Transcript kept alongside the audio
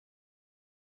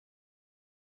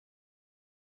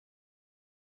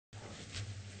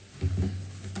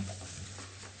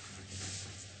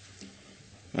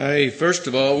I first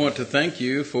of all want to thank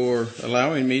you for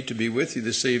allowing me to be with you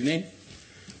this evening.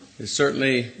 It's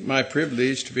certainly my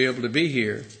privilege to be able to be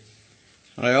here.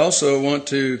 I also want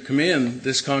to commend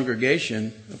this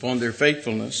congregation upon their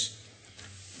faithfulness.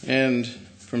 And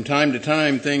from time to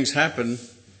time things happen,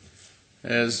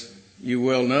 as you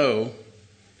well know,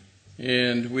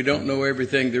 and we don't know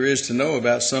everything there is to know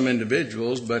about some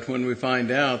individuals, but when we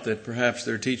find out that perhaps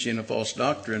they're teaching a false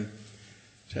doctrine,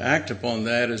 to act upon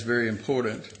that is very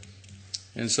important.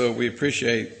 And so we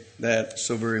appreciate that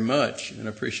so very much and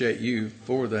appreciate you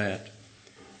for that.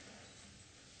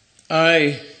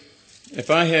 If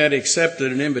I had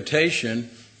accepted an invitation,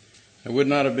 I would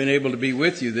not have been able to be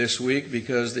with you this week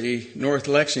because the North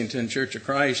Lexington Church of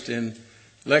Christ in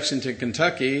Lexington,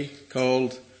 Kentucky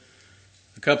called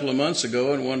a couple of months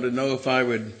ago and wanted to know if I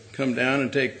would come down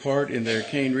and take part in their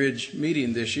Cane Ridge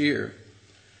meeting this year.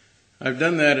 I've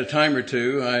done that a time or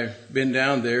two. I've been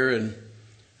down there, and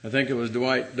I think it was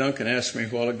Dwight Duncan asked me a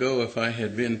while ago if I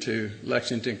had been to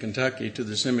Lexington, Kentucky, to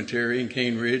the cemetery in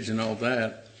Cane Ridge and all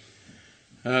that.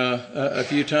 A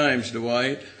few times,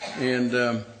 Dwight,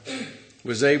 and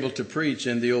was able to preach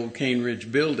in the old Cane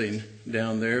Ridge building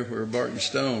down there where Barton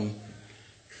Stone.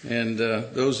 And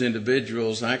those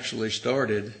individuals actually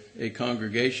started a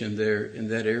congregation there in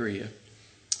that area.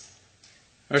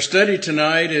 Our study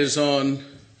tonight is on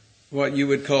what you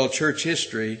would call church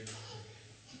history,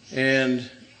 and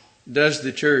does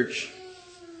the church,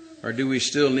 or do we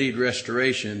still need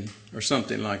restoration, or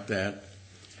something like that.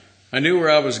 I knew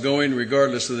where I was going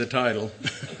regardless of the title.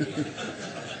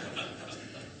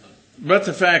 But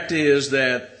the fact is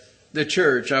that the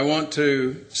church, I want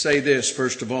to say this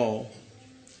first of all.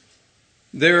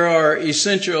 There are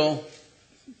essential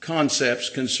concepts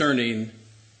concerning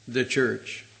the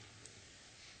church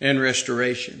and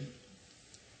restoration.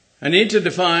 I need to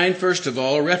define, first of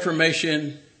all,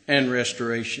 Reformation and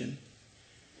restoration.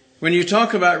 When you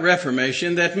talk about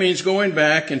Reformation, that means going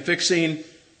back and fixing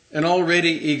an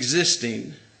already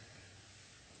existing,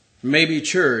 maybe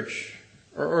church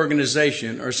or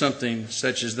organization or something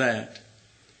such as that.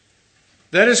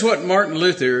 That is what Martin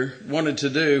Luther wanted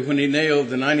to do when he nailed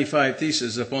the 95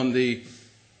 Theses upon the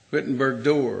Wittenberg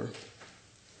door.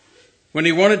 When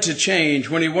he wanted to change,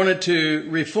 when he wanted to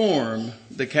reform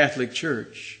the Catholic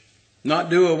Church.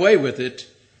 Not do away with it,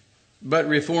 but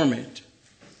reform it.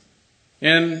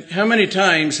 And how many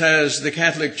times has the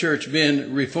Catholic Church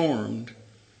been reformed?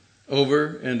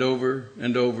 Over and over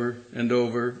and over and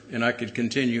over, and I could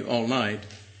continue all night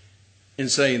in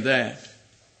saying that.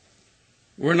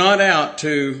 We're not out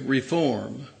to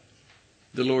reform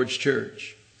the Lord's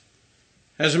church.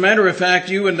 As a matter of fact,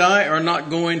 you and I are not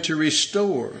going to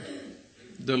restore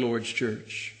the Lord's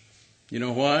church. You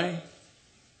know why?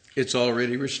 It's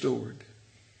already restored.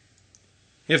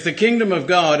 If the kingdom of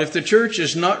God, if the church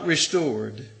is not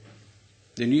restored,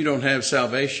 then you don't have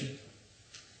salvation.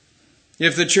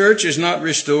 If the church is not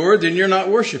restored, then you're not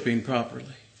worshiping properly.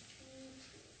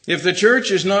 If the church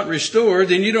is not restored,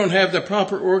 then you don't have the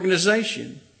proper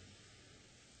organization.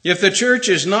 If the church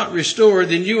is not restored,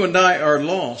 then you and I are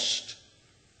lost.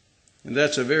 And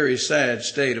that's a very sad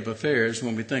state of affairs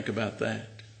when we think about that.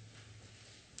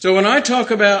 So when I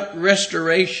talk about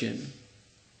restoration,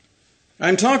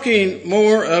 I'm talking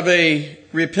more of a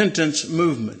repentance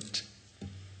movement.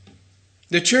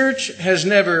 The church has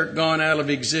never gone out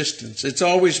of existence. It's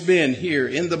always been here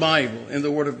in the Bible, in the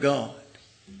Word of God.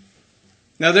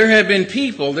 Now there have been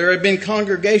people, there have been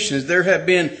congregations, there have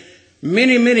been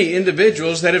many, many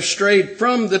individuals that have strayed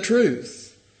from the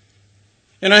truth.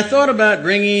 And I thought about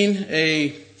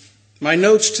bringing my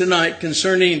notes tonight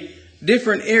concerning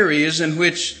different areas in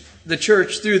which the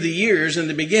church through the years in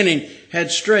the beginning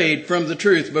had strayed from the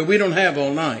truth, but we don't have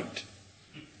all night.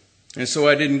 And so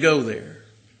I didn't go there.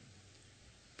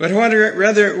 But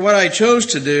what I chose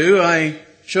to do, I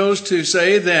chose to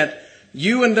say that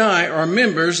you and I are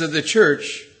members of the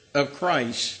Church of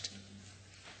Christ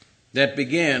that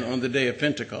began on the day of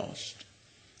Pentecost.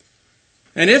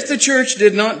 And if the church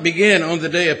did not begin on the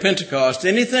day of Pentecost,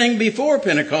 anything before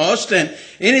Pentecost and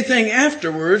anything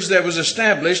afterwards that was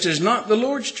established is not the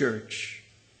Lord's church.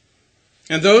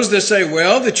 And those that say,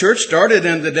 well, the church started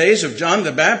in the days of John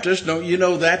the Baptist. Don't you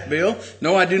know that, Bill?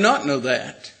 No, I do not know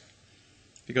that,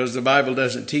 because the Bible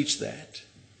doesn't teach that.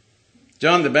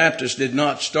 John the Baptist did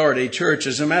not start a church.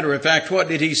 As a matter of fact, what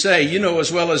did he say? You know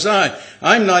as well as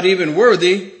I'm not even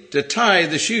worthy to tie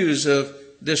the shoes of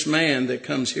this man that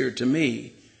comes here to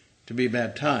me to be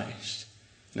baptized.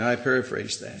 Now, I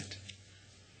paraphrase that.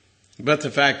 But the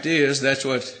fact is, that's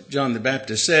what John the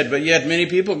Baptist said. But yet many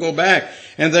people go back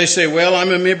and they say, well,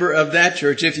 I'm a member of that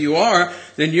church. If you are,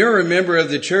 then you're a member of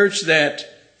the church that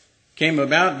came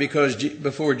about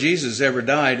before Jesus ever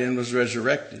died and was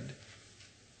resurrected.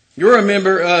 You're a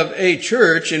member of a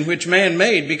church in which man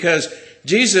made because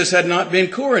Jesus had not been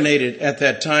coronated at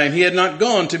that time. He had not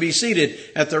gone to be seated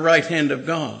at the right hand of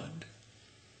God.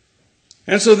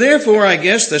 And so therefore, I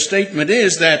guess the statement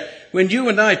is that when you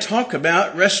and I talk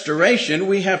about restoration,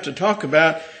 we have to talk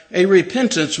about a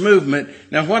repentance movement.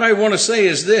 Now, what I want to say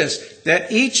is this,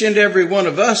 that each and every one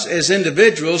of us as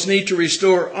individuals need to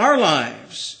restore our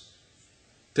lives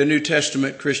to New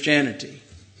Testament Christianity.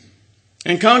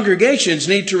 And congregations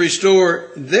need to restore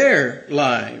their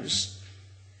lives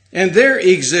and their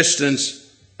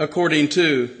existence according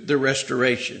to the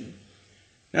restoration.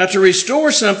 Now, to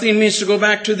restore something means to go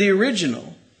back to the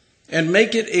original and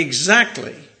make it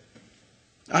exactly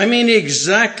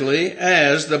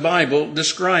as the Bible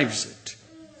describes it.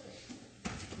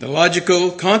 The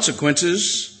logical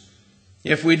consequences,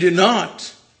 if we do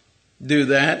not do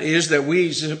that, is that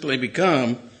we simply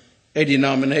become a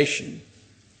denomination.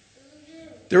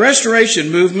 The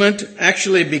Restoration movement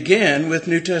actually began with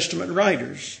New Testament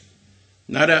writers,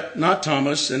 not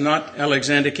Thomas and not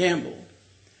Alexander Campbell.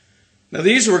 Now,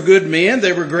 these were good men.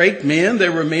 They were great men. They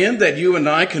were men that you and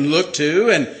I can look to,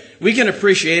 and we can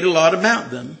appreciate a lot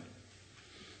about them.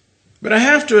 But I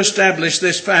have to establish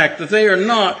this fact that they are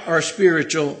not our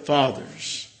spiritual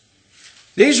fathers.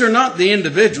 These are not the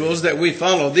individuals that we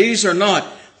follow. These are not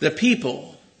the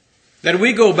people that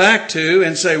we go back to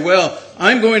and say, well,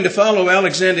 I'm going to follow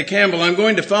Alexander Campbell. I'm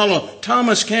going to follow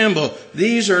Thomas Campbell.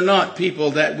 These are not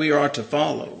people that we are to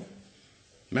follow.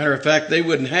 Matter of fact, they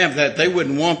wouldn't have that. They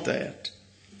wouldn't want that.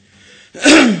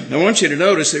 I want you to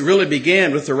notice it really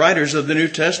began with the writers of the New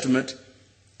Testament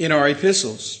in our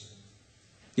epistles.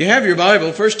 You have your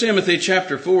Bible, 1 Timothy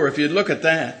chapter 4, if you'd look at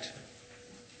that.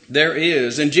 There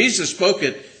is, and Jesus spoke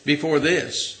it before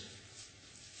this.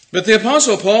 But the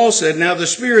Apostle Paul said, now the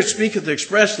Spirit speaketh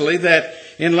expressly that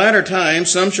in latter times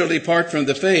some shall depart from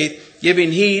the faith,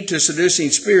 giving heed to seducing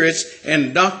spirits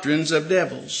and doctrines of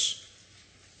devils,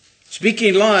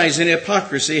 speaking lies and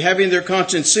hypocrisy, having their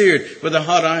conscience seared with a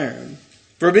hot iron,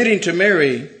 forbidding to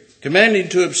marry, commanding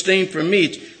to abstain from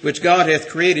meat which God hath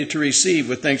created to receive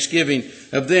with thanksgiving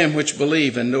of them which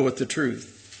believe and knoweth the truth.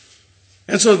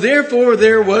 And so therefore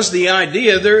there was the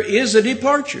idea there is a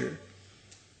departure.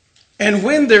 And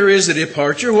when there is a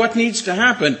departure, what needs to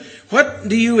happen? What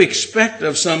do you expect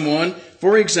of someone,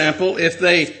 for example, if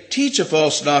they teach a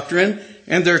false doctrine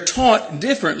and they're taught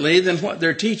differently than what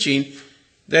they're teaching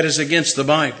that is against the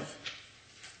Bible?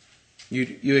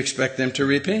 You expect them to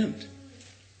repent.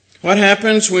 What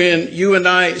happens when you and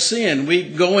I sin? We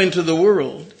go into the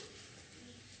world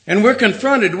and we're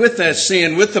confronted with that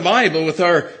sin, with the Bible, with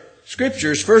our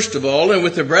scriptures, first of all, and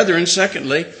with the brethren,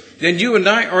 secondly. Then you and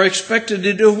I are expected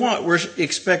to do what? We're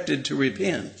expected to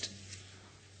repent.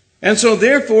 And so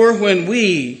therefore, when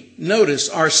we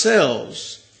notice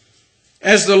ourselves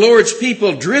as the Lord's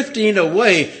people drifting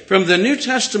away from the New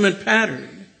Testament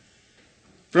pattern,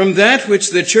 from that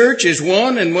which the church is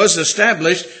won and was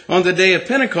established on the day of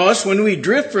Pentecost, when we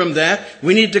drift from that,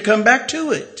 we need to come back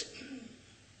to it.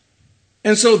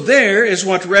 And so there is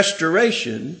what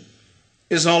restoration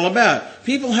is all about.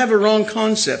 People have a wrong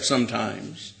concept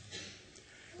sometimes.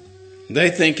 They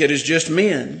think it is just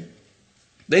men.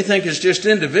 They think it's just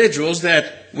individuals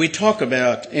that we talk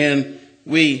about and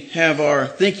we have our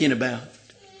thinking about.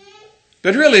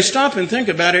 But really, stop and think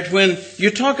about it. When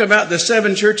you talk about the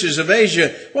 7 churches of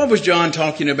Asia, what was John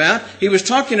talking about? He was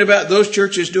talking about those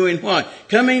churches doing what?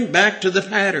 Coming back to the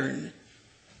pattern.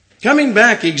 Coming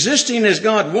back, existing as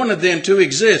God wanted them to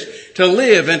exist, to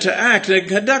live and to act and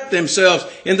conduct themselves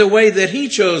in the way that He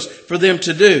chose for them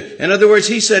to do. In other words,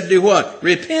 He said, do what?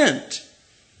 Repent.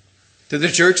 To the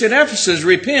church at Ephesus,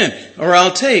 repent, or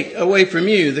I'll take away from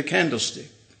you the candlestick.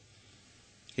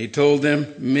 He told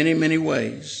them many, many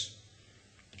ways.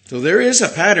 So there is a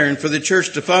pattern for the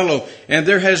church to follow, and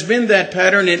there has been that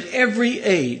pattern in every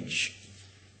age.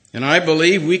 And I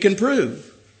believe we can prove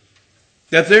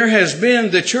that there has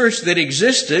been the church that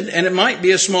existed, and it might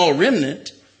be a small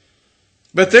remnant,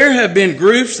 but there have been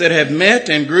groups that have met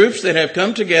and groups that have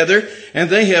come together, and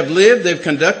they have lived, they've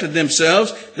conducted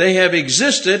themselves, they have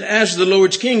existed as the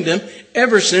Lord's kingdom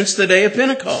ever since the day of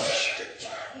Pentecost.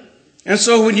 And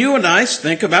so when you and I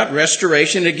think about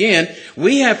restoration again,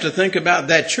 we have to think about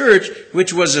that church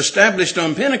which was established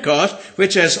on Pentecost,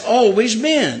 which has always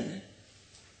been.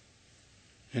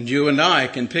 And you and I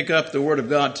can pick up the Word of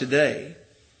God today.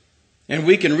 And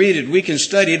we can read it, we can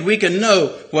study it, we can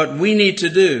know what we need to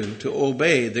do to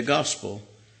obey the gospel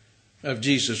of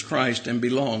Jesus Christ and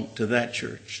belong to that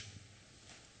church.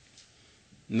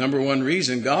 Number one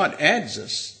reason, God adds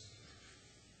us.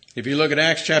 If you look at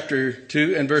Acts chapter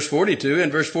 2 and verse 42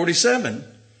 and verse 47,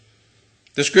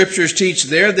 the scriptures teach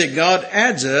there that God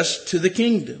adds us to the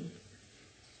kingdom.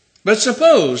 But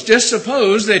just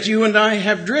suppose that you and I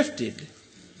have drifted.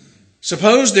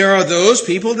 Suppose there are those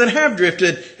people that have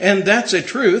drifted, and that's a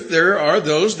truth. There are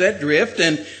those that drift,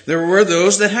 and there were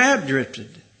those that have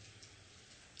drifted.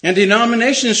 And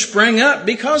denominations sprang up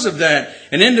because of that.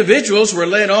 And individuals were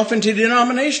led off into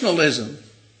denominationalism.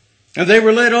 And they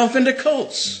were led off into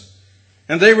cults.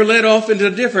 And they were led off into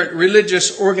different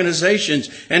religious organizations.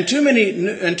 And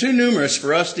too numerous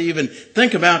for us to even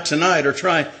think about tonight or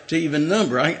try to even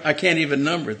number. I can't even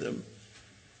number them.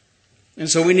 And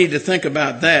so we need to think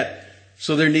about that.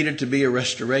 So there needed to be a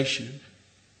restoration.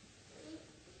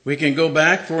 We can go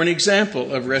back for an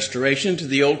example of restoration to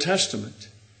the Old Testament.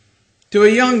 To a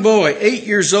young boy, 8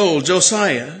 years old,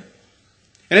 Josiah.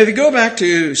 And if you go back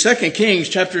to 2 Kings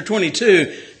chapter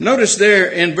 22, notice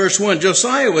there in verse 1,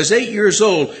 Josiah was 8 years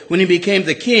old when he became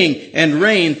the king and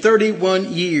reigned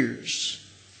 31 years.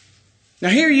 Now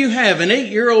here you have an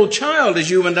 8-year-old child, as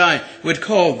you and I would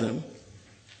call them.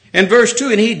 And verse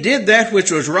 2, and he did that which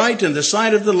was right in the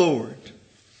sight of the Lord,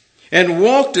 and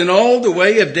walked in all the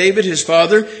way of David his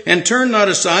father, and turned not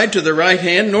aside to the right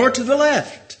hand nor to the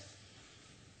left.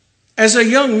 As a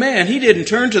young man, he didn't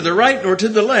turn to the right nor to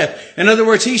the left. In other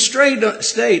words, he stayed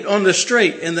on the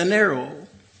straight and the narrow,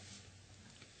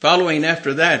 following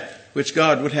after that which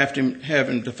God would have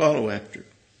him to follow after.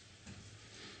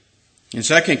 In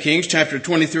 2 Kings chapter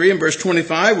 23 and verse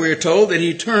 25, we are told that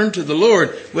he turned to the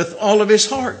Lord with all of his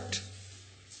heart.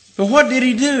 But what did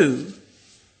he do?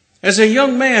 As a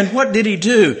young man, what did he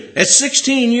do? At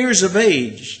 16 years of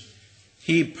age,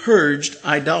 he purged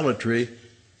idolatry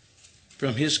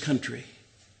from his country.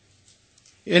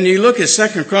 And you look at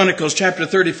 2 Chronicles chapter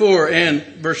 34 and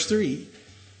verse 3.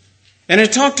 And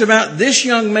it talked about this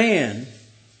young man.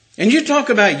 And you talk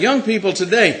about young people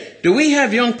today. Do we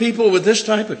have young people with this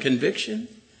type of conviction?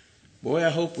 Boy, I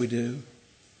hope we do.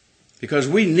 Because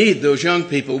we need those young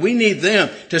people. We need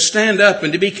them to stand up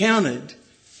and to be counted.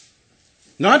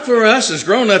 Not for us as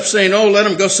grown-ups saying, oh, let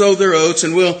them go sow their oats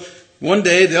and one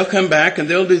day they'll come back and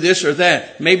they'll do this or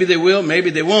that. Maybe they will, maybe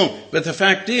they won't. But the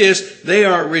fact is, they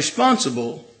are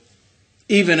responsible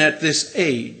even at this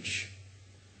age.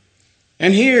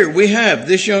 And here we have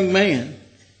this young man.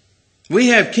 We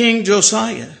have King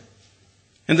Josiah.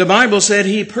 And the Bible said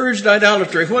he purged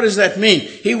idolatry. What does that mean?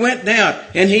 He went down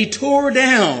and he tore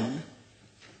down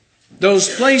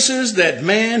those places that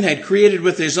man had created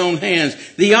with his own hands,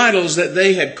 the idols that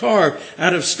they had carved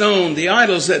out of stone, the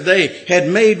idols that they had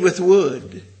made with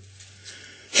wood,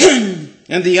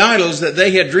 and the idols that they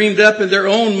had dreamed up in their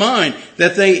own mind,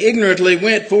 that they ignorantly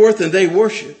went forth and they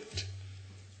worshipped.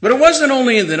 But it wasn't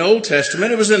only in the Old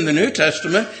Testament, it was in the New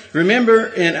Testament. Remember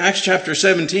in Acts chapter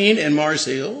 17 in Mars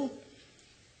Hill,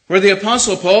 where the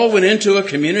Apostle Paul went into a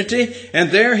community,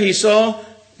 and there he saw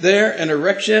there an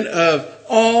erection of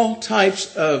all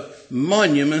types of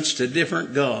monuments to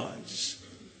different gods.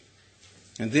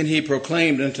 And then he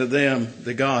proclaimed unto them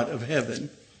the God of heaven,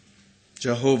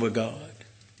 Jehovah God.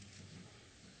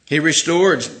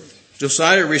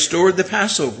 Josiah restored the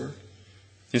Passover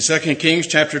in 2 Kings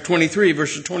chapter 23,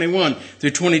 verses 21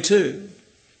 through 22.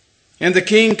 And the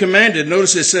king commanded,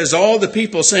 notice it says, all the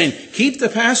people saying, keep the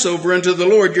Passover unto the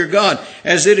Lord your God,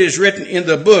 as it is written in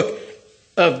the book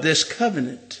of this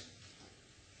covenant.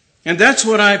 And that's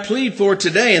what I plead for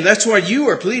today. And that's what you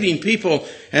are pleading people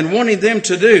and wanting them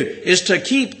to do, is to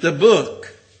keep the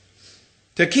book.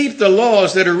 To keep the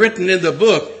laws that are written in the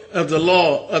book of the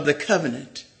law of the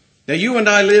covenant. Now you and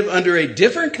I live under a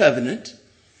different covenant.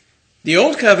 The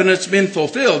old covenant's been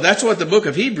fulfilled. That's what the book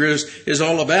of Hebrews is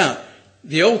all about.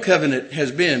 The old covenant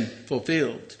has been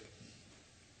fulfilled.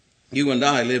 You and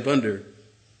I live under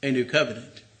a new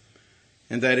covenant.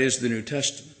 And that is the New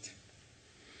Testament.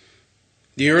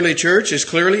 The early church is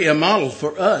clearly a model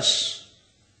for us,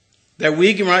 that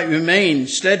we might remain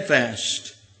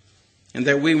steadfast and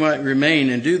that we might remain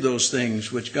and do those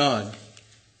things which God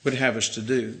would have us to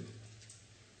do.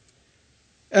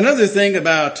 Another thing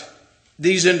about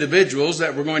these individuals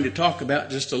that we're going to talk about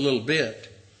just a little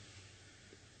bit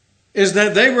is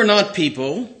that they were not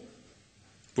people.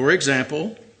 For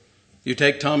example, you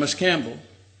take Thomas Campbell.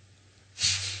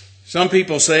 Some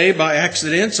people say by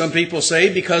accident, some people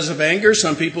say because of anger,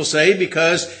 some people say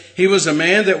because he was a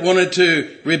man that wanted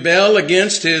to rebel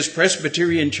against his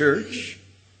Presbyterian church.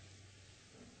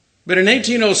 But in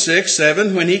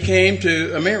 1806-7, when he came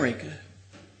to America,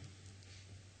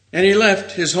 and he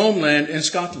left his homeland in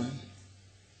Scotland,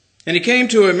 and he came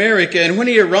to America, and when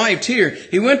he arrived here,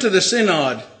 he went to the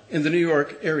synod in the New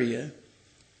York area.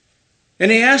 And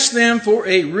he asked them for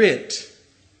a writ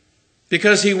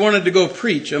because he wanted to go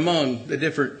preach among the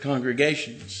different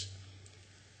congregations.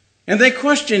 And they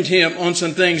questioned him on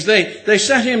some things. They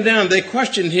sat him down, they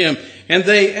questioned him, and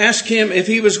they asked him if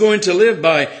he was going to live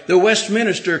by the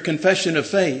Westminster Confession of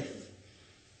Faith.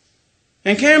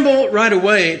 And Campbell, right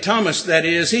away, Thomas that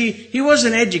is, he was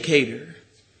an educator.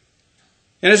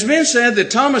 And it's been said that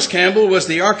Thomas Campbell was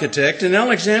the architect and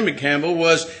Alexander Campbell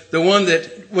was the one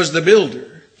that was the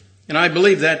builder. And I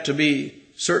believe that to be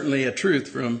certainly a truth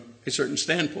from a certain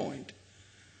standpoint.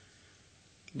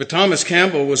 But Thomas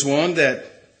Campbell was one that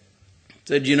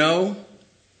said, he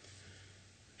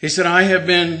said, I have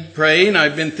been praying,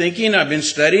 I've been thinking, I've been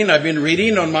studying, I've been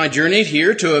reading on my journey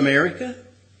here to America.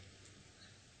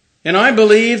 And I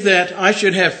believe that I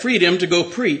should have freedom to go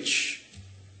preach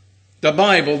the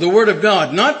Bible, the Word of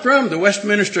God, not from the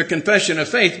Westminster Confession of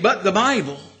Faith, but the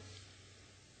Bible.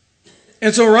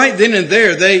 And so right then and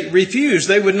there, they refused.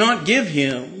 They would not give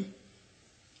him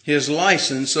his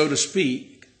license, so to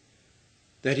speak,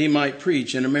 that he might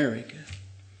preach in America.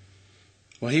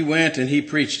 Well, he went and he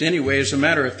preached anyway. As a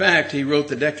matter of fact, he wrote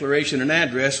the Declaration and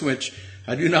Address, which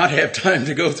I do not have time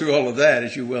to go through all of that,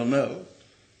 as you well know.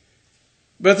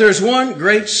 But there's one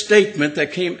great statement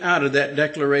that came out of that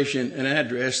Declaration and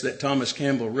Address that Thomas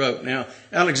Campbell wrote. Now,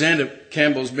 Alexander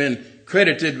Campbell's been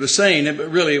credited with saying it, but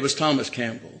really it was Thomas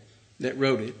Campbell that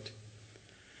wrote it.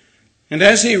 And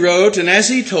as he wrote and as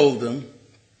he told them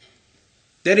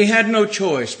that he had no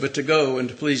choice but to go and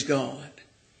to please God,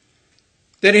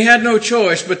 that he had no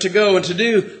choice but to go and to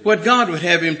do what God would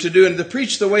have him to do and to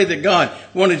preach the way that God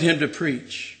wanted him to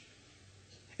preach.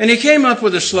 And he came up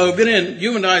with a slogan, and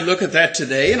you and I look at that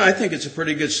today, and I think it's a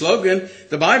pretty good slogan.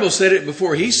 The Bible said it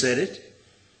before he said it.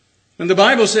 And the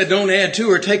Bible said, don't add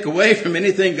to or take away from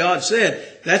anything God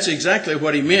said. That's exactly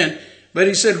what he meant. But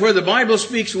he said, where the Bible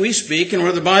speaks, we speak, and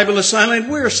where the Bible is silent,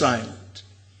 we're silent.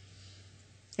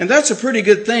 And that's a pretty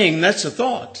good thing. That's a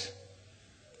thought.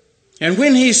 And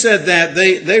when he said that,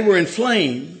 they were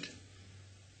inflamed.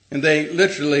 And they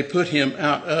literally put him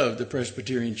out of the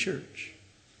Presbyterian Church.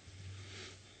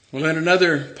 Well, in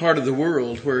another part of the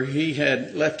world where he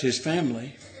had left his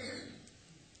family,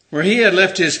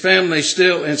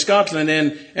 still in Scotland,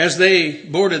 and as they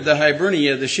boarded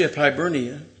the ship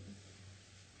Hibernia,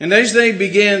 and as they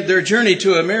began their journey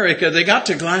to America, they got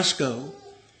to Glasgow,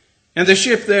 and the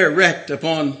ship there wrecked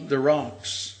upon the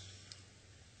rocks.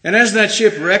 And as that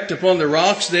ship wrecked upon the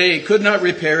rocks, they could not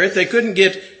repair it. They couldn't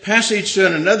get passage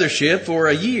to another ship for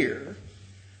a year.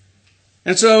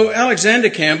 And so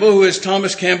Alexander Campbell, who is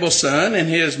Thomas Campbell's son, and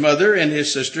his mother and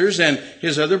his sisters and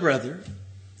his other brother,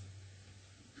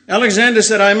 Alexander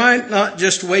said, I might not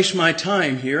just waste my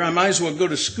time here. I might as well go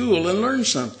to school and learn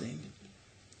something.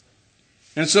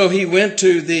 And so he went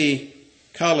to the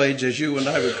college, as you and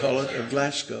I would call it, of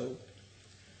Glasgow.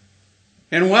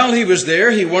 And while he was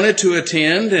there, he wanted to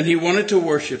attend and he wanted to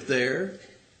worship there.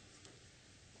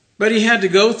 But he had to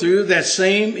go through that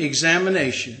same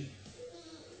examination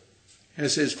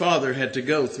as his father had to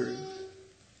go through.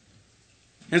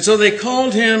 And so they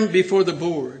called him before the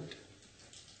board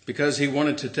because he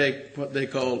wanted to take what they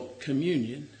called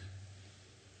communion.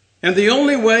 And the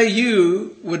only way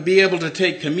you would be able to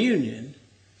take communion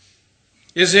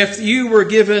is if you were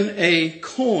given a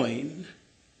coin.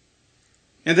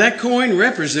 And that coin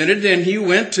represented, and he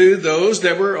went to those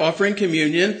that were offering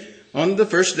communion on the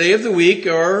first day of the week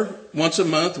or once a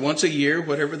month, once a year,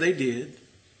 whatever they did.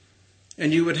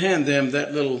 And you would hand them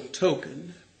that little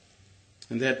token.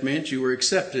 And that meant you were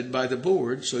accepted by the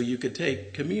board so you could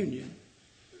take communion.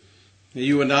 Now,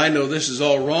 you and I know this is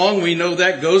all wrong. We know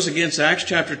that goes against Acts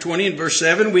chapter 20 and verse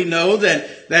 7. We know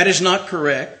that that is not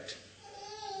correct.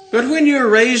 But when you're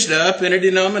raised up in a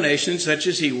denomination such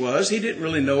as he was, he didn't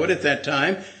really know it at that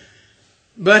time,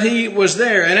 but he was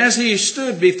there. And as he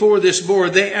stood before this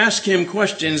board, they asked him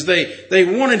questions. They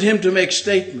wanted him to make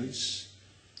statements.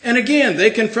 And again,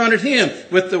 they confronted him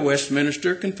with the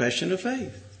Westminster Confession of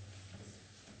Faith.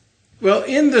 Well,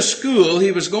 in the school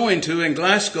he was going to in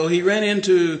Glasgow, he ran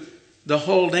into the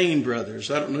Haldane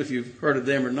brothers. I don't know if you've heard of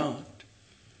them or not.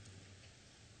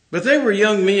 But they were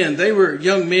young men. They were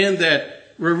young men that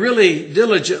were really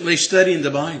diligently studying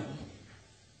the Bible.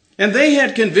 And they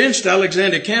had convinced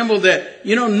Alexander Campbell that,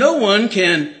 no one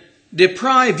can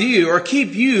deprive you or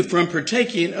keep you from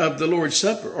partaking of the Lord's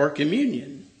Supper or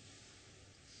communion.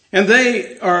 And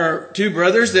they are two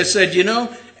brothers that said,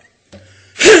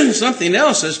 something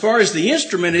else. As far as the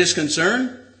instrument is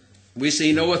concerned, we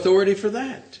see no authority for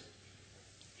that.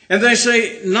 And they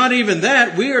say, not even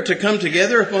that, we are to come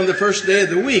together upon the first day of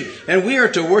the week, and we are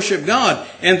to worship God.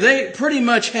 And they pretty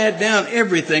much had down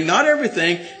everything, not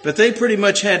everything, but they pretty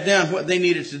much had down what they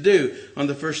needed to do on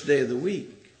the first day of the week.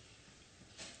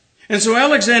 And so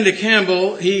Alexander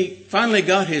Campbell, he finally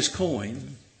got his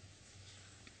coin.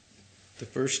 The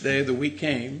first day of the week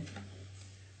came.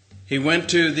 He went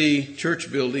to the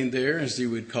church building there, as he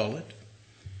would call it,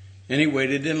 and he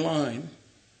waited in line.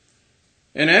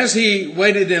 And as he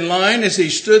waited in line, as he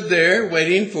stood there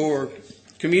waiting for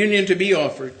communion to be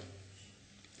offered,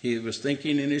 he was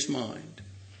thinking in his mind,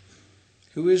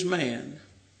 who is man?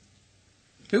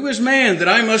 Who is man that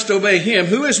I must obey him?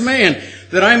 Who is man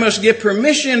that I must get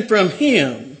permission from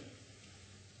him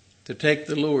to take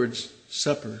the Lord's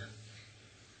Supper?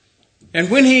 And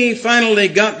when he finally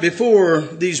got before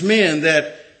these men,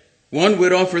 that one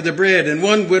would offer the bread and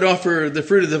one would offer the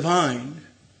fruit of the vine,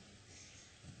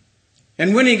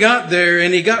 and when he got there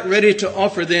and he got ready to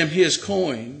offer them his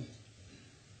coin,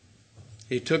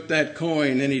 he took that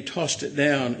coin and he tossed it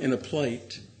down in a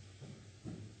plate.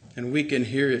 And we can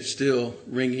hear it still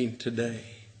ringing today.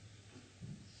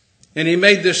 And he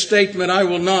made this statement, I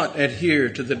will not adhere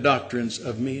to the doctrines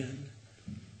of men.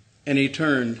 And he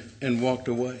turned and walked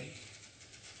away.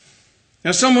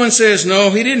 Now someone says,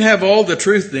 no, he didn't have all the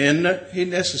truth then. He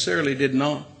necessarily did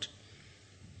not.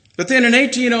 But then in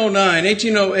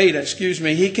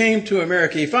 1808, he came to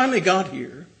America. He finally got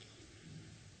here.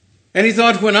 And he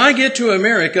thought, when I get to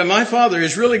America, my father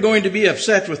is really going to be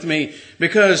upset with me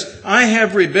because I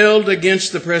have rebelled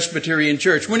against the Presbyterian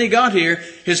Church. When he got here,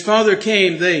 his father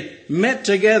came. They met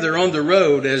together on the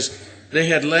road as they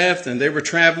had left and they were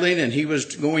traveling and he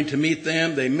was going to meet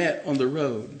them. They met on the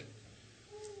road.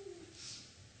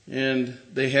 And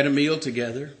they had a meal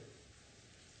together.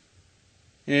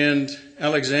 And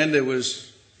Alexander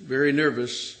was very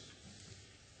nervous.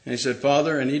 And he said,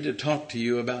 Father, I need to talk to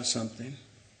you about something.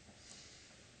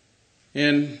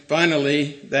 And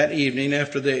finally, that evening,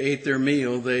 after they ate their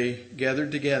meal, they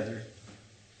gathered together.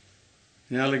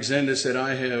 And Alexander said,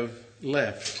 I have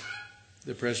left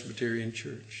the Presbyterian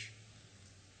Church.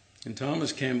 And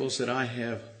Thomas Campbell said, I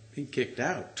have been kicked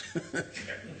out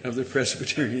of the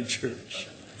Presbyterian Church.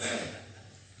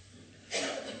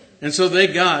 And so they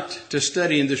got to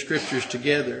studying the Scriptures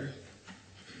together.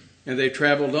 And they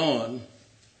traveled on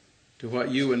to what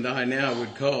you and I now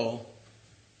would call,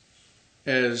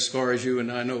 as far as you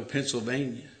and I know,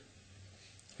 Pennsylvania.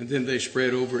 And then they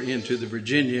spread over into the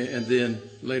Virginia and then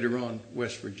later on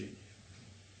West Virginia.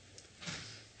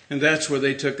 And that's where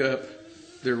they took up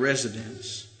their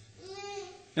residence.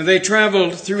 And they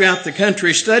traveled throughout the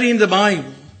country studying the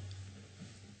Bible.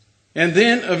 And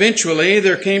then eventually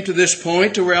there came to this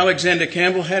point to where Alexander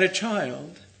Campbell had a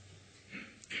child.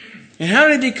 And how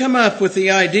did he come up with the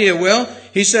idea? Well,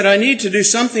 he said, I need to do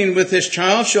something with this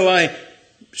child. Shall I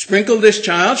sprinkle this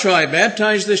child? Shall I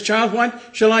baptize this child? What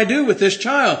shall I do with this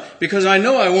child? Because I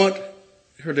know I want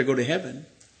her to go to heaven.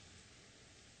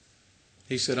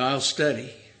 He said, I'll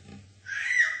study.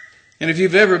 And if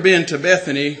you've ever been to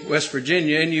Bethany, West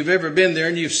Virginia, and you've ever been there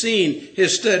and you've seen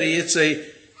his study, it's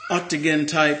a octagon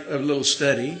type of little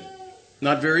study,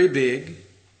 not very big.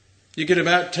 You could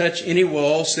about touch any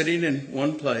wall sitting in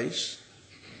one place.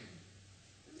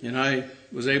 And I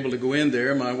was able to go in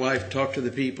there. My wife talked to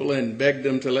the people and begged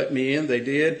them to let me in. They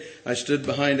did. I stood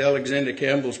behind Alexander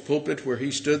Campbell's pulpit where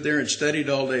he stood there and studied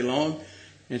all day long.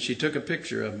 And she took a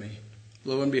picture of me.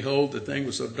 Lo and behold, the thing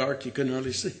was so dark you couldn't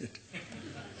really see it.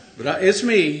 But it's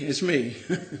me.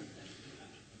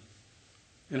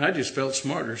 And I just felt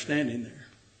smarter standing there.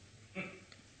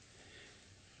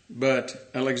 But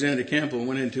Alexander Campbell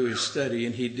went into his study,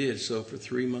 and he did so for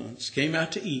 3 months. Came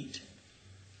out to eat.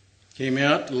 Came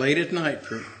out late at night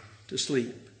to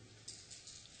sleep.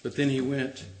 But then he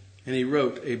went and he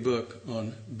wrote a book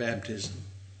on baptism.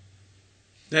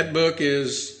 That book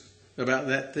is about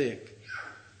that thick.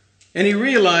 And he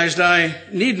realized, I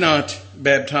need not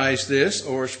baptize this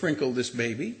or sprinkle this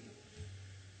baby.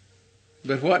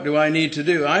 But what do I need to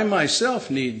do? I myself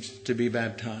need to be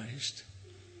baptized.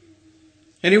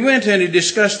 And he went and he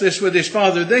discussed this with his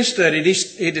father. They studied.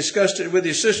 He discussed it with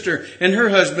his sister and her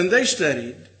husband. They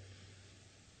studied.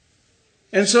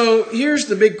 And so here's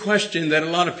the big question that a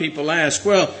lot of people ask.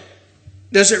 Well,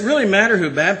 does it really matter who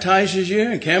baptizes you?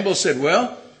 And Campbell said,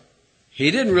 well,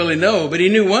 he didn't really know, but he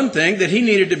knew one thing, that he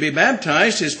needed to be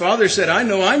baptized. His father said, I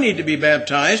know I need to be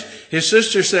baptized. His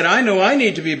sister said, I know I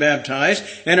need to be baptized.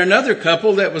 And another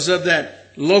couple that was of that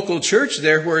local church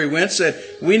there where he went said,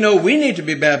 we know we need to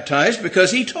be baptized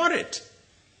because he taught it.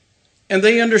 And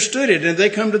they understood it, and they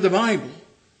come to the Bible.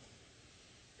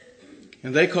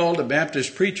 And they called a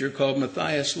Baptist preacher called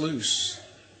Matthias Luce.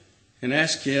 and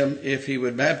asked him if he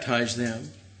would baptize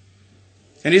them.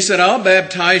 And he said, I'll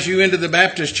baptize you into the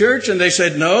Baptist church. And they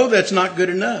said, no, that's not good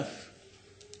enough.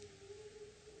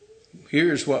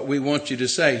 Here's what we want you to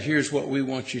say. Here's what we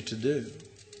want you to do.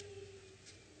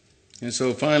 And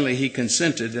so finally he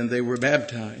consented, and they were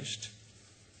baptized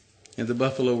in the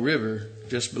Buffalo River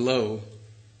just below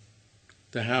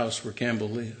the house where Campbell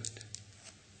lived.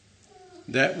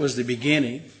 That was the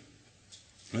beginning.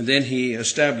 And then he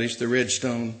established the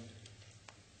Redstone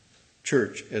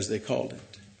Church, as they called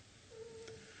it.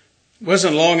 It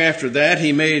wasn't long after that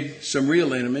he made some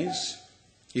real enemies.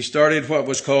 He started what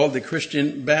was called the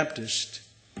Christian Baptist.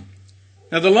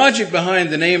 Now, the logic behind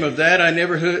the name of that I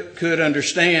never could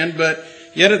understand, but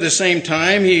yet at the same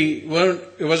time he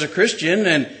was a Christian,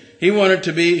 and he wanted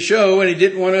to show, and he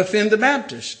didn't want to offend the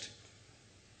Baptist.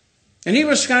 And he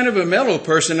was kind of a mellow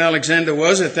person, Alexander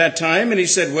was at that time, and he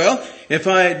said, well, if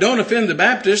I don't offend the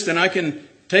Baptist, then I can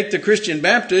take the Christian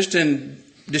Baptist and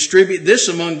distribute this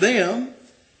among them.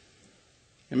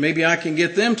 And maybe I can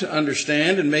get them to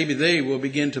understand, and maybe they will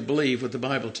begin to believe what the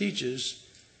Bible teaches,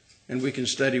 and we can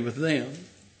study with them.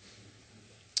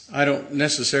 I don't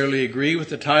necessarily agree with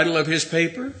the title of his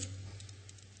paper,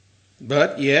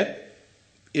 but yet,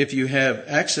 if you have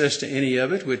access to any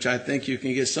of it, which I think you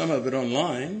can get some of it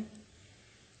online,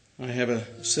 I have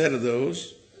a set of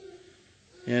those,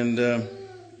 and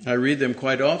I read them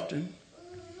quite often.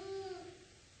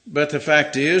 But the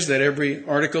fact is that every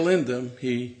article in them,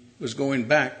 he was going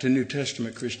back to New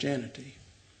Testament Christianity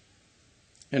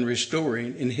and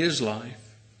restoring in his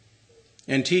life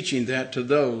and teaching that to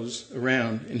those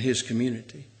around in his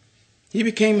community. He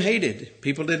became hated.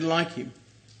 People didn't like him.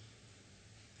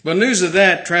 Well, news of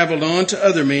that traveled on to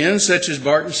other men, such as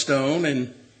Barton Stone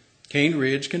in Cane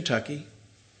Ridge, Kentucky,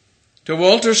 to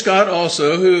Walter Scott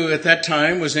also, who at that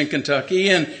time was in Kentucky,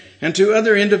 and to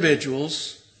other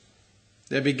individuals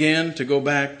that began to go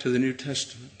back to the New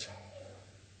Testament.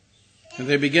 And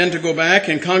they began to go back,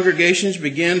 and congregations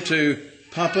began to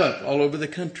pop up all over the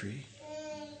country.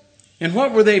 And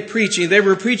what were they preaching? They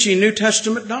were preaching New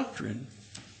Testament doctrine.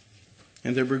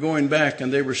 And they were going back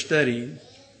and they were studying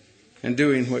and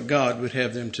doing what God would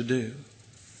have them to do.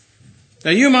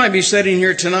 Now, you might be sitting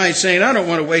here tonight saying, I don't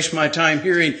want to waste my time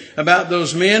hearing about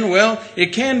those men. Well,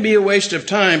 it can be a waste of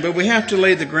time, but we have to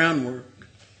lay the groundwork.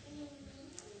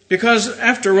 Because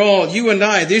after all, you and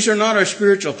I, these are not our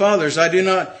spiritual fathers. I do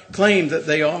not claim that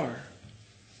they are.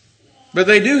 But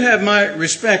they do have my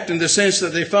respect in the sense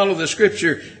that they follow the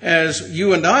Scripture as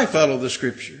you and I follow the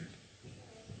Scripture.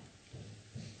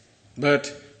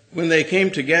 But when they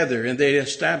came together and they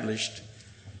established,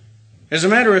 as a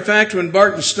matter of fact, when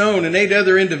Barton Stone and 8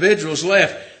 other individuals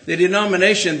left the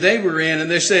denomination they were in,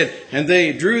 and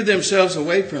they drew themselves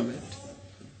away from it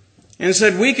and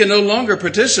said, we can no longer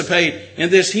participate in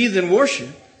this heathen worship.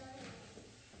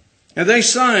 And they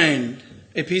signed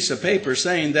a piece of paper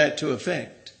saying that to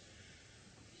effect.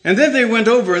 And then they went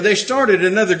over, they started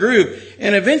another group,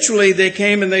 and eventually they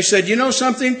came and they said, you know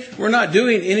something? We're not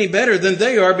doing any better than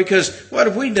they are, because what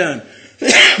have we done?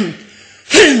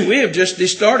 We have just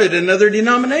started another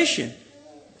denomination.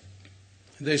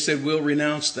 They said, we'll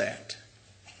renounce that.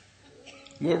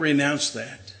 We'll renounce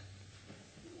that.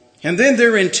 And then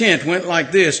their intent went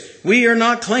like this. We are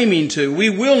not claiming to,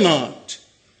 we will not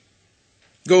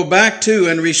go back to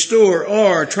and restore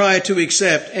or try to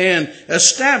accept and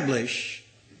establish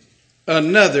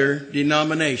another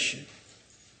denomination.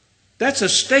 That's a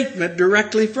statement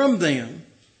directly from them.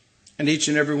 And each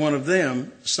and every one of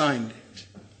them signed it.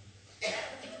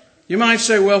 You might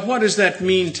say, well, what does that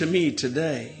mean to me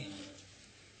today?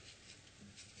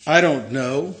 I don't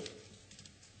know,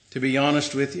 to be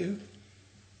honest with you.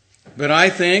 But I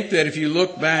think that if you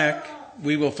look back,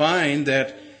 we will find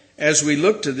that as we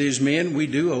look to these men, we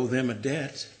do owe them a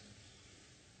debt.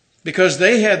 Because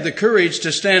they had the courage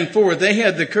to stand forward. They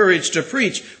had the courage to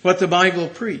preach what the Bible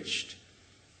preached.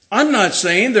 I'm not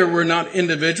saying there were not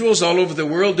individuals all over the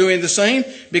world doing the same,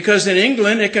 because in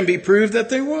England it can be proved that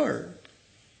they were.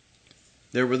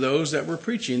 There were those that were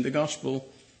preaching the gospel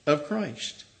of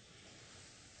Christ.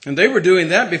 And they were doing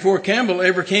that before Campbell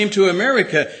ever came to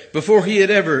America, before he had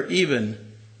ever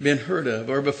even been heard of,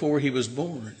 or before he was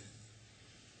born.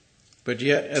 But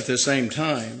yet, at the same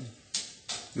time,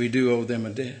 we do owe them a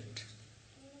debt.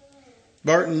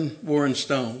 Barton Warren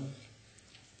Stone,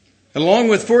 along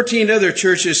with 14 other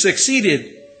churches,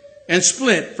 succeeded and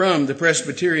split from the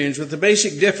Presbyterians, with the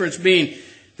basic difference being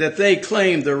that they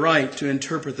claimed the right to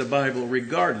interpret the Bible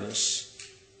regardless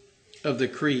of the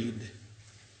creed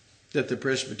that the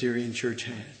Presbyterian church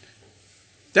had.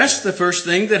 That's the first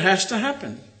thing that has to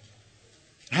happen.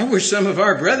 I wish some of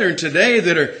our brethren today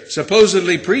that are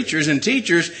supposedly preachers and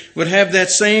teachers would have that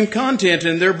same content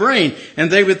in their brain.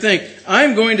 And they would think,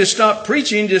 I'm going to stop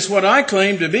preaching just what I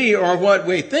claim to be or what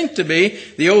we think to be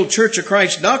the old Church of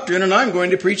Christ doctrine, and I'm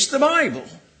going to preach the Bible.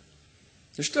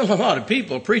 There's still a lot of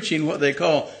people preaching what they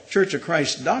call Church of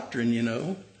Christ doctrine, you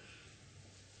know,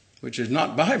 which is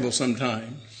not Bible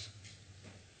sometimes.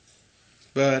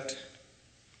 But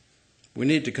we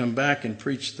need to come back and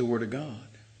preach the Word of God.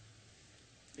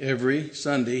 Every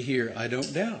Sunday here, I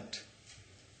don't doubt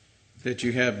that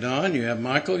you have Don, you have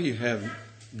Michael, you have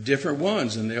different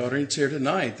ones in the audience here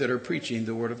tonight that are preaching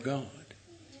the Word of God.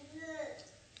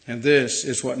 And this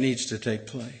is what needs to take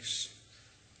place.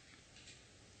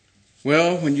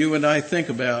 Well, when you and I think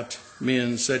about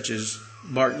men such as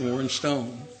Barton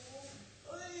Stone,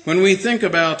 when we think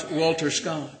about Walter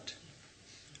Scott,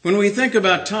 when we think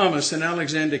about Thomas and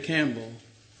Alexander Campbell,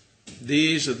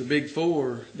 these are the big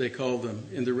four, they call them,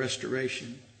 in the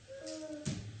Restoration.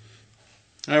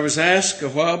 I was asked a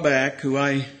while back who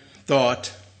I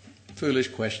thought, foolish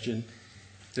question,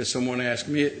 that someone asked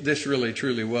me. This really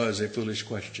truly was a foolish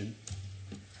question.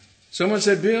 Someone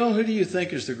said, Bill, who do you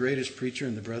think is the greatest preacher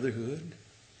in the Brotherhood?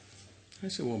 I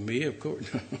said, well, me, of course.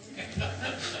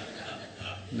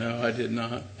 No, I did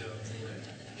not.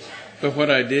 But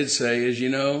what I did say is,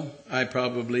 I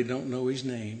probably don't know his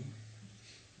name.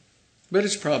 But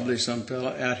it's probably some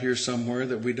fellow out here somewhere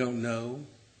that we don't know.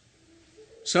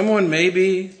 Someone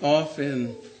maybe off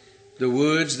in the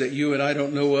woods that you and I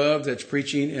don't know of that's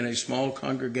preaching in a small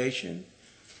congregation.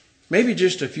 Maybe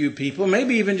just a few people.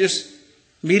 Maybe even just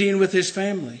meeting with his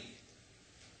family.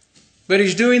 But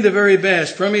he's doing the very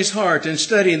best from his heart and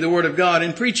studying the Word of God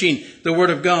and preaching the Word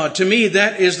of God. To me,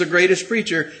 that is the greatest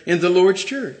preacher in the Lord's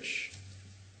church.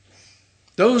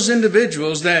 Those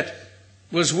individuals that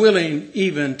was willing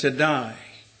even to die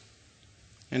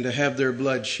and to have their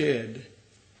blood shed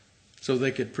so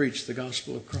they could preach the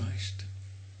gospel of Christ.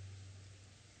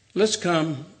 Let's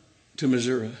come to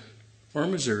Missouri, or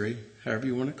Missouri, however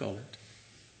you want to call it.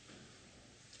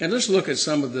 And let's look at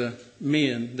some of the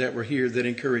men that were here that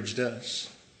encouraged us.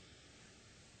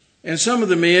 And some of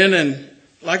the men, and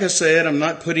like I said, I'm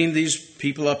not putting these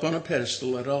people up on a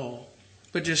pedestal at all,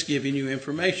 but just giving you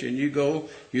information. You go,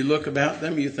 you look about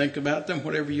them, you think about them,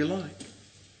 whatever you like.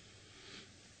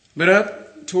 But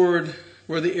up toward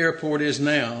where the airport is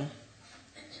now,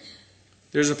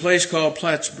 there's a place called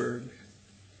Plattsburgh.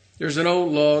 There's an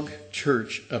old log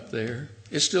church up there.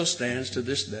 It still stands to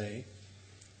this day.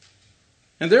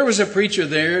 And there was a preacher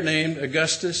there named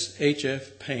Augustus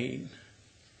H.F. Payne.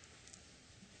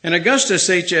 And Augustus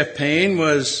H.F. Payne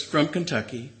was from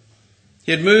Kentucky.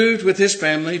 He had moved with his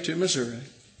family to Missouri.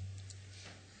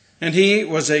 And he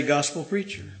was a gospel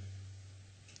preacher.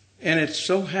 And it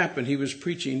so happened he was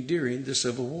preaching during the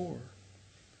Civil War.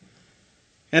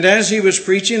 And as he was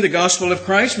preaching the gospel of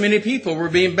Christ, many people were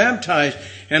being baptized.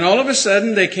 And all of a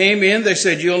sudden they came in, they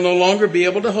said, you'll no longer be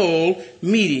able to hold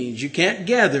meetings. You can't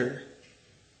gather.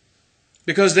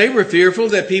 Because they were fearful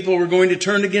that people were going to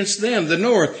turn against them, the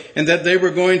North, and that they were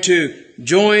going to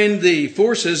join the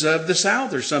forces of the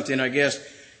South or something, I guess.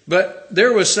 But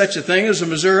there was such a thing as a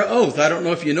Missouri Oath. I don't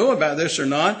know if you know about this or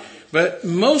not, but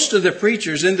most of the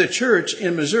preachers in the church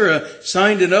in Missouri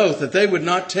signed an oath that they would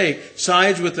not take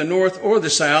sides with the North or the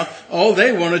South. All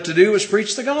they wanted to do was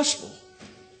preach the gospel.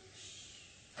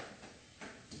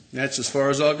 That's as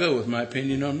far as I'll go with my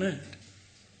opinion on that.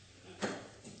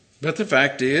 But the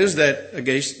fact is that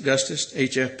Augustus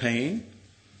H.F. Payne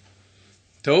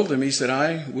told them, he said,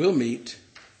 I will meet.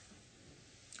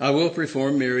 I will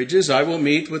perform marriages. I will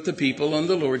meet with the people on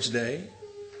the Lord's Day.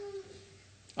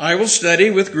 I will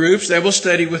study with groups. They will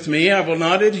study with me. I will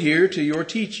not adhere to your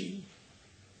teaching.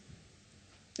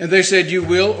 And they said, you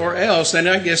will or else. And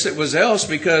I guess it was else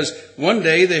because one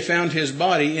day they found his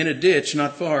body in a ditch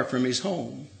not far from his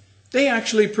home. They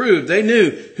actually proved, they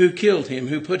knew who killed him,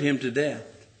 who put him to death.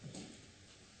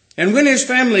 And when his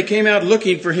family came out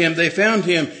looking for him, they found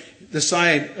him the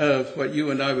side of what you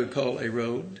and I would call a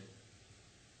road.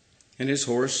 And his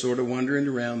horse sort of wandering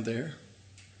around there.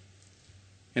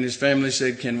 And his family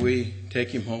said, can we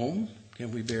take him home?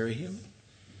 Can we bury him?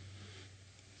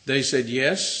 They said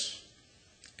yes.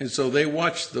 And so they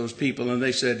watched those people and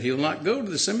they said, he'll not go to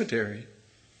the cemetery,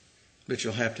 but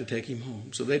you'll have to take him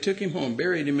home. So they took him home,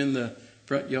 buried him in the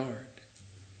front yard.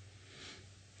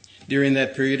 During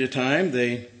that period of time,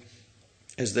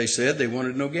 as they said, they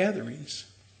wanted no gatherings.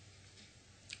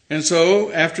 And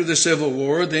so after the Civil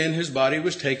War, then his body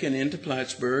was taken into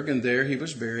Plattsburgh, and there he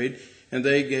was buried. And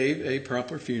they gave a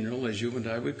proper funeral, as you and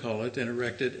I would call it, and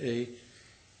erected a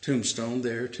tombstone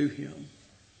there to him.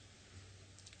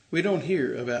 We don't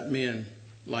hear about men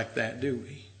like that, do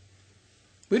we?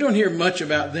 We don't hear much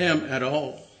about them at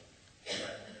all.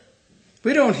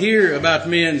 We don't hear about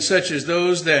men such as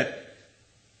those that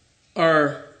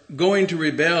are going to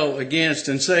rebel against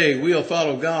and say, we'll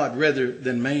follow God rather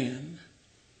than man.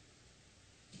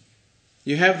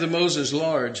 You have the Moses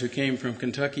Large, who came from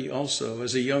Kentucky also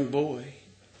as a young boy,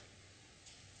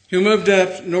 who moved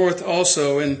up north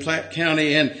also in Platte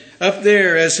County, and up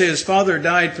there as his father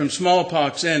died from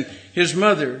smallpox, and his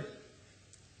mother,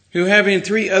 who having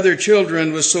 3 other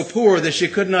children was so poor that she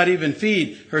could not even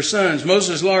feed her sons,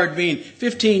 Moses Lard being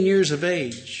 15 years of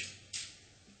age,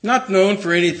 not known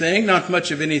for anything, not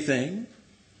much of anything,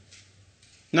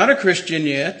 not a Christian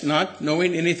yet, not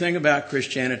knowing anything about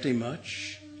Christianity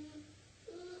much.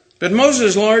 But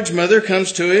Moses Lard's mother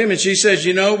comes to him and she says,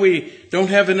 we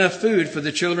don't have enough food for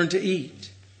the children to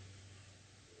eat.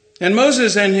 And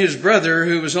Moses and his brother,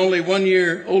 who was only 1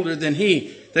 year older than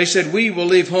he, they said, we will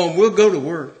leave home. We'll go to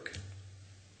work.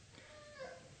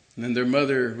 And then their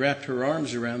mother wrapped her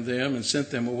arms around them and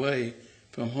sent them away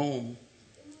from home.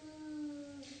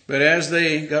 But as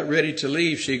they got ready to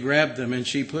leave, she grabbed them and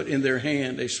she put in their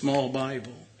hand a small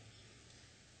Bible.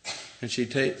 And she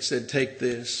said, take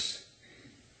this.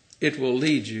 It will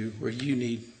lead you where you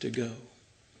need to go.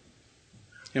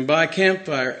 And by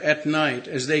campfire at night,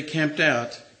 as they camped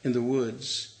out in the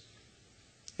woods,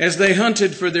 as they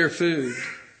hunted for their food,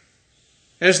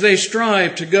 as they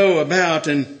strived to go about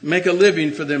and make a living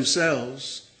for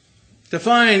themselves, to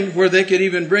find where they could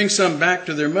even bring some back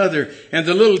to their mother and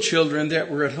the little children that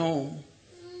were at home,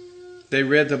 they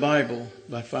read the Bible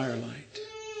by firelight.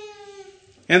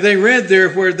 And they read there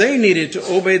where they needed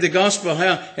to obey the gospel,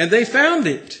 and they found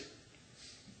it.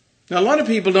 Now, a lot of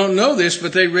people don't know this,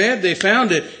 but they read, they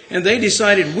found it, and they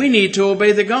decided we need to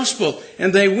obey the gospel.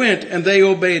 And they went and they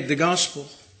obeyed the gospel.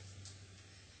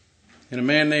 And a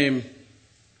man named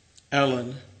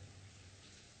Allen,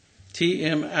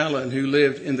 T.M. Allen, who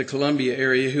lived in the Columbia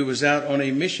area, who was out on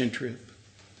a mission trip,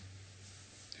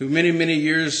 who many, many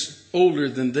years older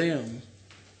than them,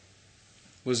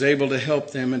 was able to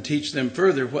help them and teach them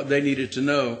further what they needed to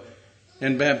know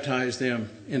and baptize them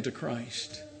into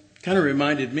Christ. Kind of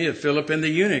reminded me of Philip and the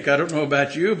eunuch. I don't know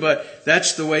about you, but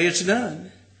that's the way it's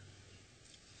done.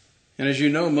 And as you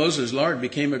know, Moses Lard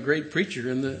became a great preacher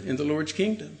in the Lord's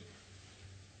kingdom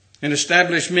and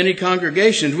established many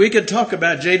congregations. We could talk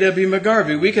about J.W.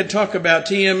 McGarvey. We could talk about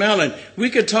T.M. Allen. We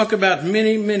could talk about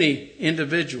many, many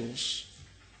individuals.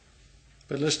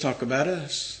 But let's talk about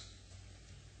us.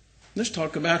 Let's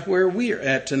talk about where we are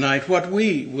at tonight, what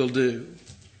we will do.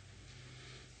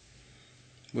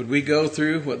 Would we go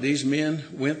through what these men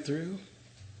went through?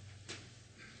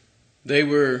 They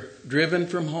were driven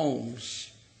from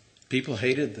homes. People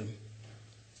hated them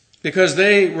because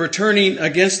they were turning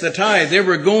against the tide. They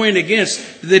were going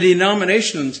against the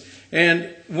denominations.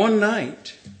 And one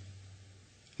night,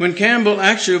 when Campbell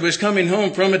actually was coming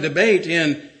home from a debate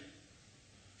in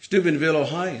Steubenville,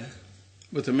 Ohio,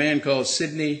 with a man called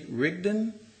Sidney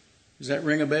Rigdon. Does that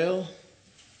ring a bell?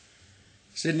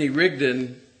 Sidney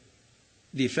Rigdon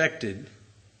defected.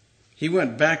 He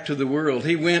went back to the world.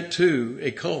 He went to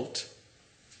a cult.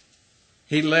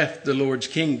 He left the Lord's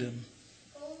kingdom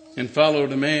and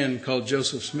followed a man called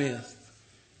Joseph Smith.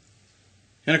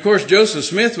 And of course, Joseph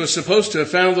Smith was supposed to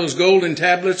have found those golden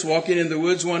tablets walking in the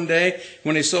woods one day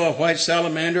when he saw a white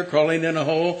salamander crawling in a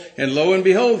hole. And lo and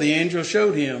behold, the angel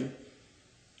showed him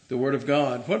the Word of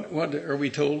God. What are we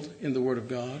told in the Word of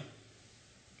God?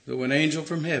 Though an angel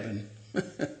from heaven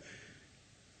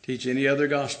teach any other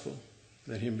gospel,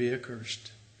 let him be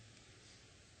accursed.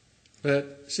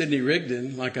 But Sidney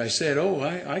Rigdon, like I said,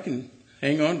 I can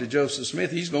hang on to Joseph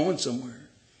Smith. He's going somewhere.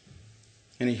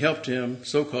 And he helped him,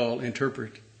 so-called,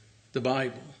 interpret the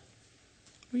Bible.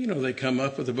 Well, they come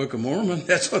up with the Book of Mormon.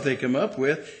 That's what they come up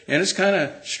with. And it's kind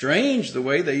of strange the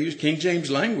way they use King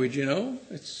James language,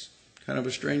 It's kind of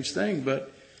a strange thing.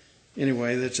 But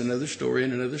anyway, that's another story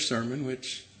and another sermon,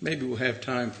 which maybe we'll have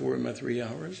time for in my 3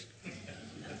 hours.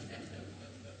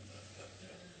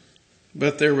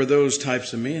 But there were those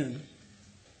types of men.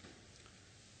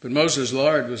 But Moses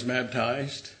Lard was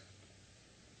baptized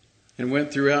and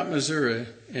went throughout Missouri,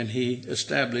 and he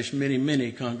established many,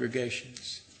 many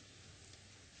congregations.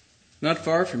 Not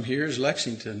far from here is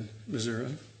Lexington,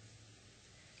 Missouri,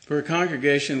 where a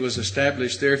congregation was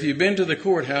established there. If you've been to the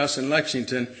courthouse in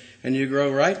Lexington and you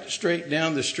go right straight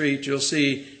down the street, you'll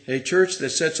see a church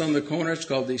that sits on the corner. It's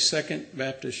called the Second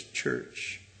Baptist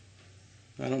Church.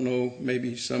 I don't know,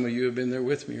 maybe some of you have been there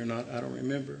with me or not. I don't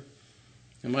remember.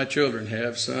 And my children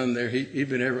have. Son there, he'd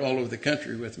been all over the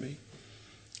country with me.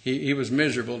 He was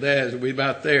miserable. Dad, we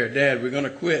about there. Dad, we're going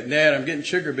to quit. Dad, I'm getting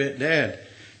sugar bit. Dad,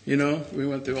 You know, we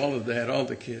went through all of that, all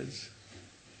the kids.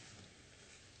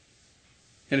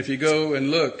 And if you go and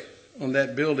look on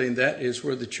that building, that is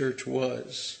where the church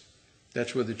was.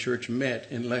 That's where the church met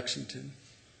in Lexington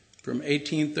from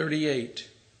 1838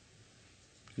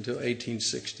 until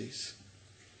 1860s.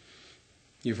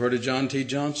 You've heard of John T.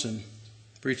 Johnson,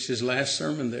 preached his last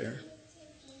sermon there.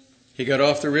 He got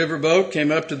off the riverboat,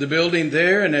 came up to the building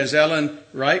there, and as Ellen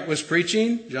Wright was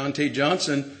preaching, John T.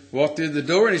 Johnson walked through the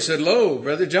door and he said, "Lo,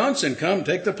 Brother Johnson, come,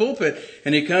 take the pulpit."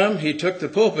 And he took the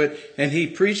pulpit, and he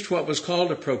preached what was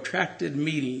called a protracted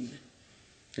meeting.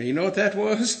 And you know what that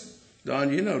was?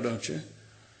 Don, you know, don't you?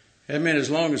 That meant as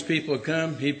long as people would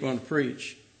come, he'd want to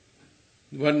preach.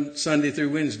 It wasn't Sunday through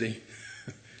Wednesday.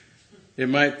 It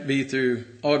might be through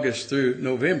August through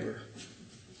November.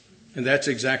 And that's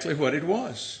exactly what it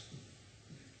was.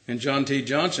 And John T.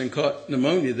 Johnson caught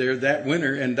pneumonia there that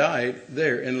winter and died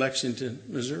there in Lexington,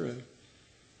 Missouri.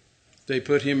 They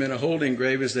put him in a holding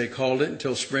grave, as they called it,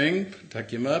 until spring,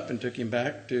 took him up and took him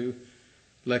back to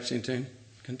Lexington,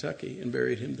 Kentucky, and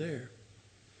buried him there.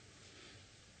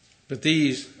 But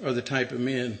these are the type of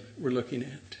men we're looking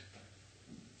at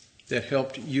that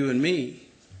helped you and me.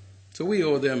 So we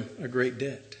owe them a great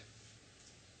debt.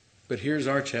 But here's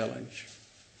our challenge.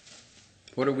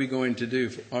 What are we going to do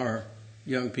for our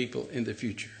young people in the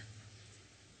future?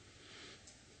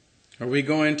 Are we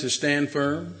going to stand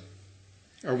firm?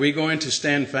 Are we going to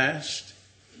stand fast?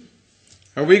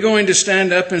 Are we going to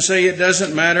stand up and say it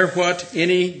doesn't matter what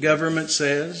any government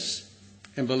says?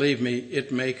 And believe me,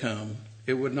 it may come.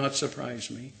 It would not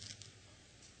surprise me.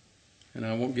 And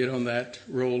I won't get on that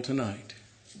roll tonight.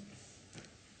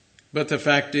 But the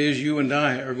fact is, you and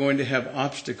I are going to have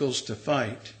obstacles to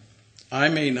fight. I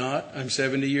may not. I'm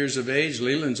 70 years of age.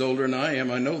 Leland's older than I am.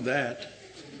 I know that.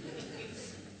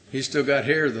 He's still got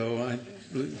hair, though.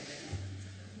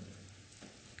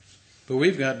 But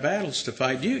we've got battles to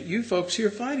fight. You folks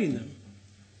here fighting them.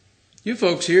 You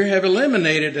folks here have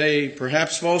eliminated a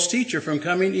perhaps false teacher from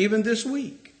coming even this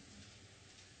week.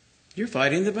 You're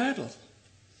fighting the battle.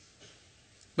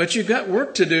 But you've got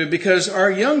work to do, because our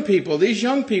young people, these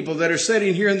young people that are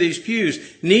sitting here in these pews,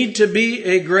 need to be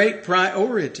a great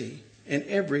priority in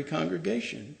every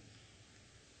congregation.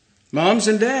 Moms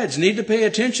and dads need to pay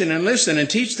attention and listen and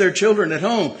teach their children at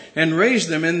home and raise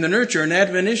them in the nurture and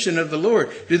admonition of the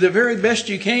Lord. Do the very best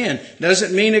you can.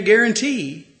 Doesn't mean a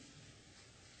guarantee,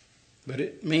 but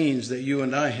it means that you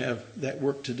and I have that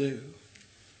work to do.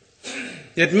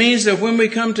 It means that when we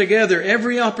come together,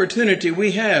 every opportunity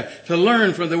we have to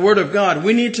learn from the Word of God,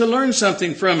 we need to learn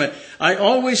something from it. I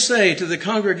always say to the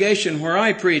congregation where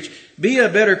I preach, be a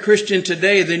better Christian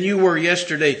today than you were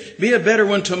yesterday. Be a better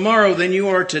one tomorrow than you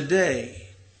are today.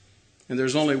 And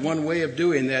there's only one way of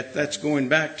doing that. That's going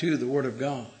back to the Word of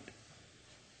God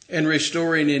and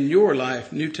restoring in your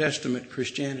life New Testament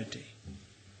Christianity.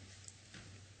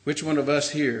 Which one of us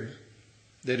here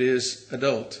that is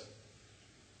adult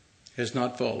has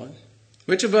not fallen?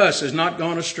 Which of us has not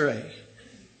gone astray?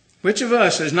 Which of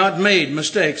us has not made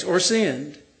mistakes or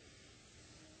sinned?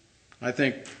 I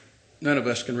think none of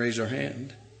us can raise our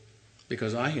hand,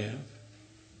 because I have.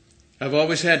 I've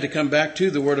always had to come back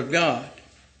to the Word of God,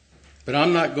 but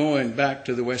I'm not going back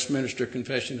to the Westminster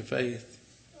Confession of Faith.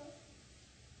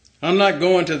 I'm not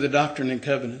going to the Doctrine and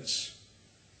Covenants.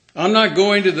 I'm not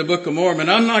going to the Book of Mormon.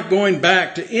 I'm not going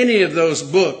back to any of those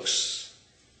books.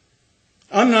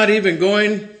 I'm not even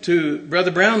going to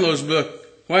Brother Brownlow's book,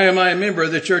 Why Am I a Member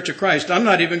of the Church of Christ? I'm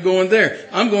not even going there.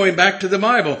 I'm going back to the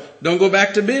Bible. Don't go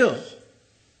back to Bill.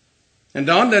 And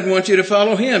Don doesn't want you to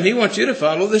follow him. He wants you to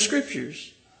follow the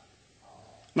Scriptures.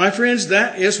 My friends,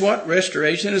 that is what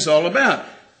restoration is all about.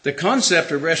 The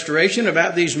concept of restoration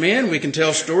about these men, we can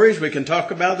tell stories, we can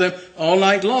talk about them all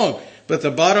night long. But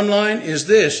the bottom line is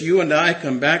this: you and I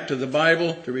come back to the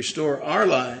Bible to restore our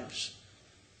lives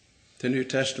to New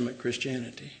Testament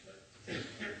Christianity.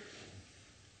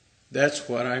 That's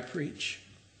what I preach.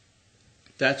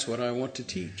 That's what I want to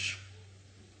teach.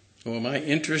 Well, am I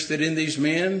interested in these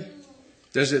men?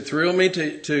 Does it thrill me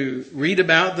to read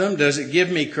about them? Does it give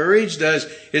me courage?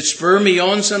 Does it spur me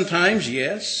on sometimes?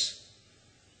 Yes.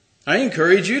 I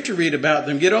encourage you to read about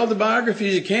them. Get all the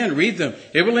biographies you can. Read them.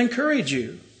 It will encourage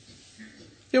you.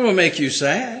 It will make you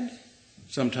sad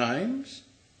sometimes,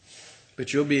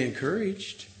 but you'll be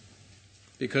encouraged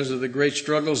because of the great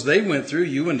struggles they went through,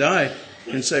 you and I,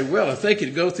 and say, well, if they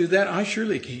could go through that, I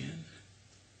surely can.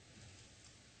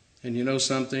 And you know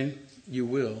something? You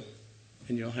will,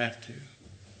 and you'll have to.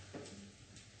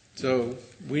 So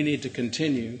we need to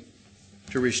continue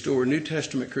to restore New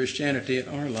Testament Christianity in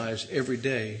our lives every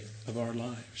day of our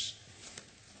lives.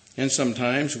 And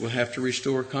sometimes we'll have to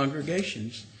restore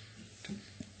congregations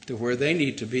to where they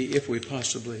need to be if we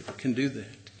possibly can do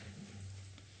that.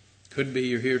 Could be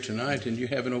you're here tonight and you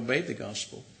haven't obeyed the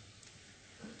gospel.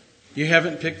 You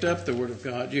haven't picked up the Word of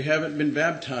God. You haven't been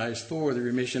baptized for the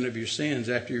remission of your sins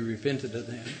after you repented of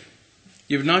them.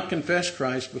 You've not confessed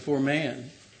Christ before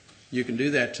man. You can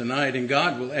do that tonight, and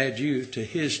God will add you to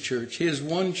His church, His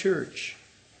one church,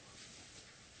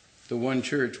 the one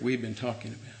church we've been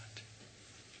talking about.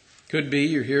 Could be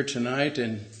you're here tonight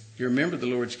and you're a member of the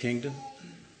Lord's kingdom,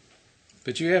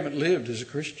 but you haven't lived as a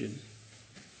Christian.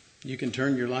 You can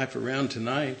turn your life around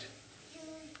tonight.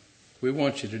 We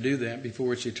want you to do that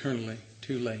before it's eternally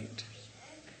too late.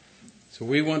 So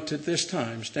we want to at this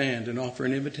time stand and offer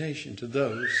an invitation to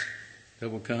those that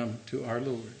will come to our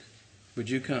Lord. Would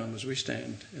you come as we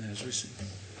stand and as we sing?